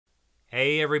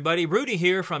Hey everybody, Rudy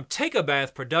here from Take a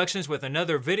Bath Productions with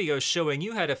another video showing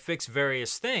you how to fix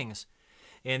various things.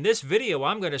 In this video,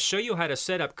 I'm going to show you how to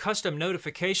set up custom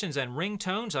notifications and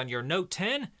ringtones on your Note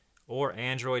 10 or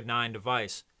Android 9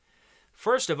 device.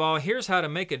 First of all, here's how to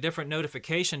make a different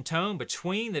notification tone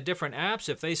between the different apps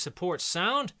if they support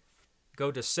sound. Go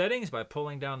to Settings by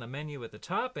pulling down the menu at the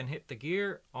top and hit the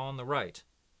gear on the right.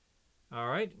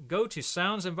 Alright, go to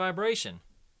Sounds and Vibration,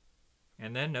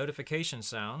 and then Notification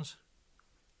Sounds.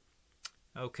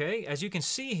 Okay, as you can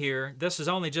see here, this is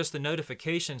only just the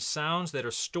notification sounds that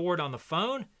are stored on the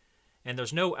phone, and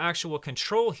there's no actual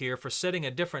control here for setting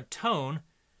a different tone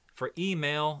for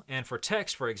email and for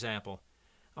text, for example.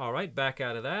 Alright, back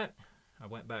out of that. I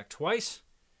went back twice.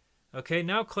 Okay,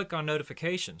 now click on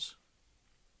Notifications.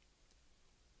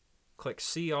 Click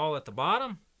See All at the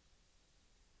bottom.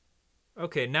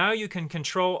 Okay, now you can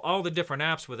control all the different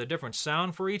apps with a different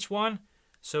sound for each one.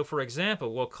 So for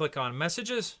example, we'll click on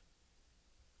Messages,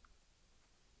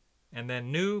 and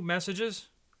then New Messages.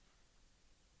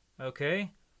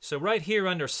 Okay, so right here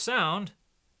under Sound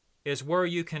is where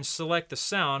you can select the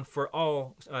sound for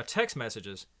all text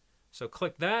messages. So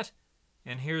click that,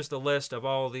 and here's the list of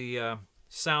all the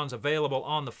sounds available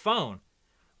on the phone.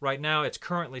 Right now it's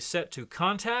currently set to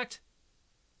Contact.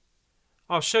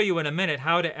 I'll show you in a minute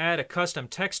how to add a custom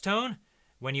text tone.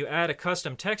 When you add a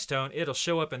custom text tone, it'll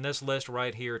show up in this list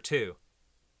right here too.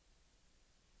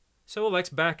 So let's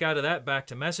back out of that, back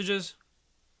to Messages.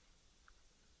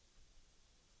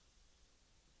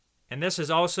 And this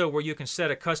is also where you can set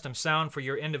a custom sound for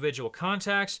your individual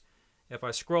contacts. If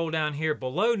I scroll down here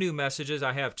below New Messages,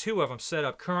 I have two of them set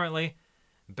up currently,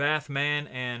 Bathman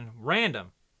and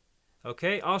Random.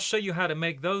 Okay, I'll show you how to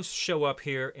make those show up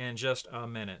here in just a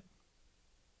minute.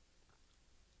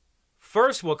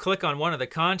 First, we'll click on one of the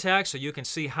contacts so you can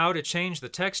see how to change the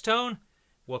text tone.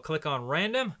 We'll click on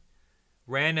Random.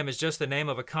 Random is just the name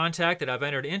of a contact that I've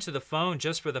entered into the phone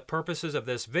just for the purposes of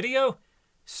this video.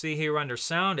 See here under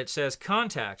Sound, it says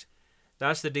Contact.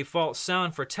 That's the default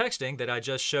sound for texting that I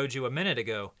just showed you a minute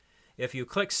ago. If you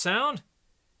click Sound,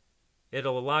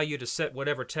 it'll allow you to set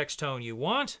whatever text tone you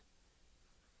want.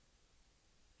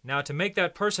 Now to make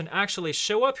that person actually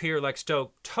show up here, let's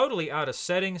go totally out of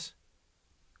Settings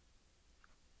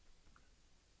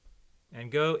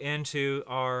and go into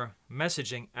our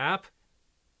messaging app.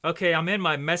 Okay, I'm in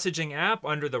my messaging app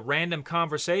under the random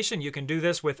conversation. You can do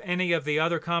this with any of the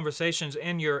other conversations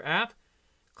in your app.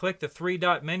 Click the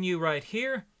three-dot menu right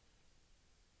here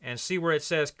and see where it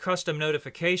says Custom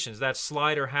Notifications. That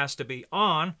slider has to be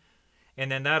on,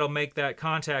 and then that'll make that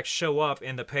contact show up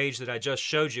in the page that I just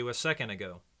showed you a second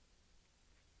ago.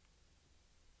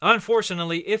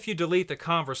 Unfortunately, if you delete the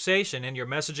conversation in your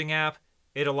messaging app,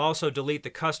 it'll also delete the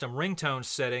custom ringtone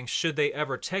settings should they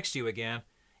ever text you again,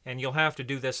 and you'll have to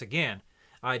do this again.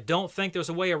 I don't think there's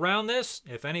a way around this.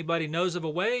 If anybody knows of a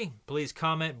way, please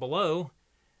comment below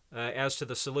as to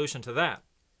the solution to that.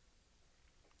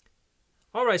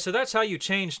 Alright, so that's how you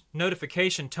change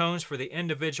notification tones for the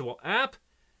individual app.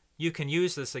 You can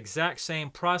use this exact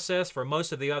same process for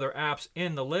most of the other apps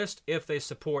in the list if they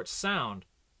support sound.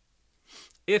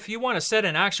 If you want to set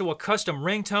an actual custom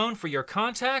ringtone for your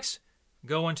contacts,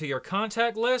 go into your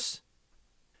contact list.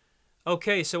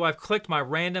 Okay, so I've clicked my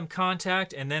random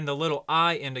contact and then the little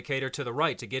eye indicator to the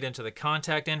right to get into the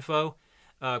contact info.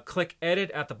 Click Edit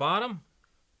at the bottom.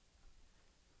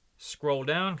 Scroll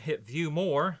down, hit View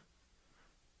More.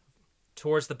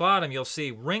 Towards the bottom, you'll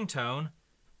see Ringtone.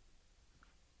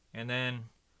 And then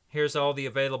here's all the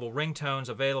available ringtones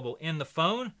available in the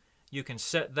phone. You can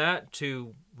set that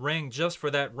to ring just for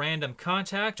that random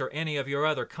contact or any of your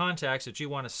other contacts that you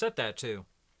want to set that to.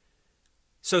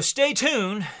 So stay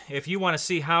tuned if you want to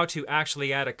see how to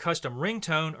actually add a custom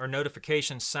ringtone or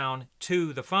notification sound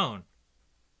to the phone.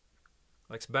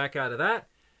 Let's back out of that.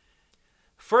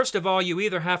 First of all, you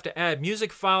either have to add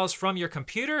music files from your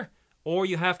computer or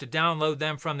you have to download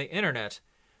them from the internet.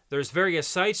 There's various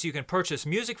sites you can purchase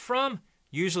music from.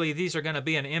 Usually these are going to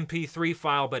be an MP3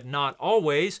 file, but not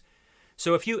always.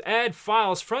 So if you add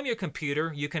files from your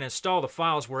computer, you can install the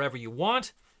files wherever you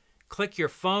want. Click your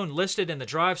phone listed in the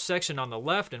Drive section on the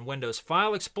left in Windows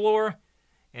File Explorer.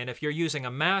 And if you're using a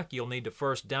Mac, you'll need to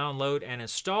first download and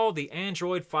install the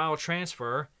Android file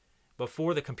transfer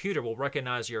before the computer will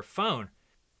recognize your phone.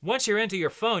 Once you're into your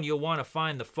phone, you'll want to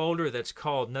find the folder that's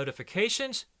called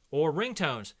Notifications or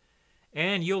Ringtones.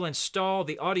 And you'll install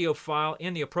the audio file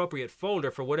in the appropriate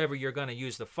folder for whatever you're going to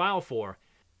use the file for.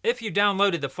 If you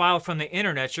downloaded the file from the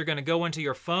internet, you're going to go into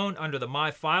your phone under the My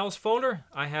Files folder.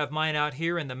 I have mine out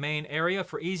here in the main area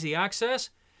for easy access.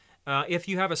 If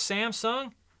you have a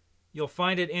Samsung, you'll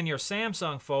find it in your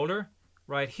Samsung folder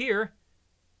right here.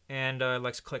 and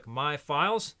let's click My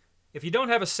Files. If you don't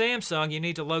have a Samsung, you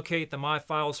need to locate the My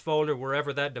Files folder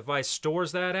wherever that device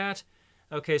stores that at.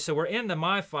 Okay, so we're in the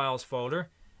My Files folder.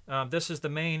 This is the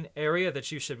main area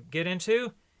that you should get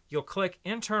into. You'll click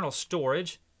Internal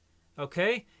Storage.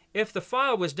 Okay, if the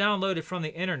file was downloaded from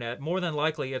the internet, more than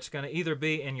likely it's going to either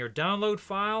be in your download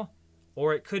file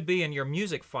or it could be in your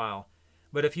music file.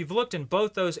 But if you've looked in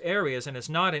both those areas and it's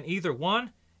not in either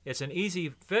one, it's an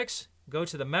easy fix. Go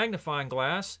to the magnifying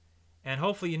glass and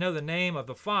hopefully you know the name of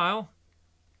the file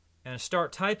and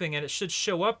start typing and it should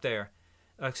show up there.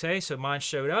 Okay, so mine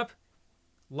showed up.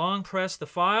 Long press the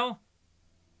file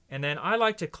and then I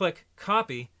like to click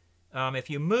copy. If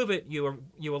you move it, you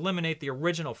eliminate the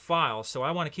original file. So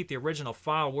I want to keep the original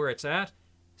file where it's at.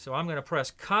 So I'm going to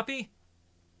press copy,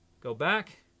 go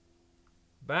back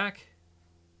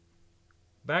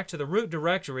to the root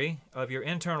directory of your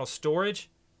internal storage,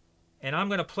 and I'm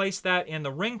going to place that in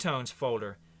the ringtones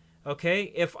folder.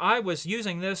 Okay, if I was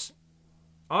using this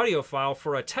audio file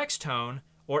for a text tone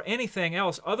or anything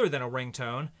else other than a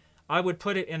ringtone, I would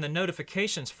put it in the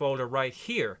notifications folder right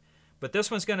here. But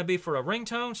this one's going to be for a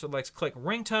ringtone, so let's click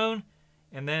ringtone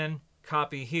and then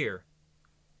copy here.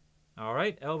 All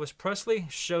right, Elvis Presley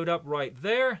showed up right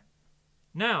there.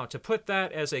 Now, to put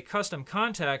that as a custom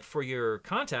contact for your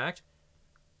contact,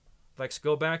 let's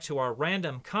go back to our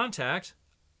random contact.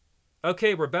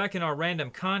 Okay, we're back in our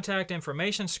random contact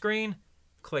information screen.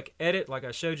 Click Edit like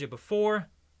I showed you before.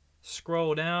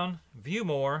 Scroll down, View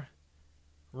More,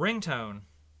 Ringtone.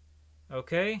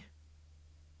 Okay.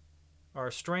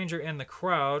 Our stranger in the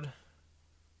crowd.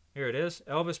 Here it is.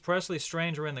 Elvis Presley,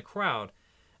 Stranger in the Crowd.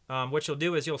 What you'll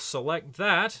do is you'll select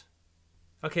that.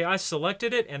 Okay, I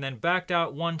selected it and then backed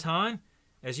out one time.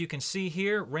 As you can see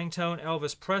here, ringtone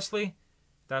Elvis Presley.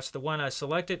 That's the one I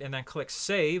selected, and then click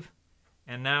Save.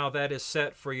 And now that is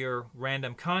set for your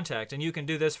random contact. And you can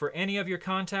do this for any of your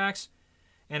contacts.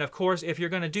 And of course, if you're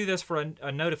going to do this for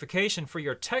a notification for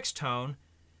your text tone,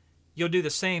 you'll do the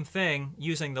same thing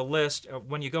using the list.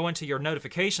 When you go into your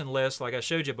notification list, like I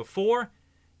showed you before,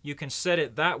 you can set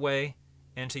it that way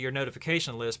into your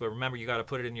notification list, but remember you got to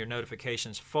put it in your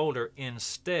notifications folder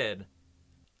instead.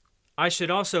 I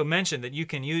should also mention that you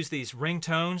can use these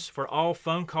ringtones for all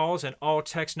phone calls and all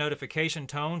text notification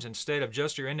tones instead of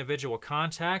just your individual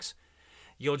contacts.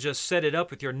 You'll just set it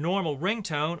up with your normal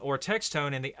ringtone or text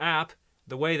tone in the app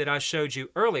the way that I showed you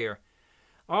earlier.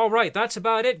 Alright, that's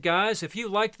about it, guys. If you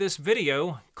liked this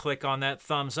video, click on that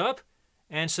thumbs up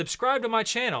and subscribe to my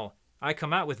channel. I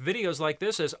come out with videos like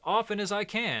this as often as I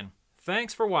can.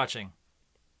 Thanks for watching.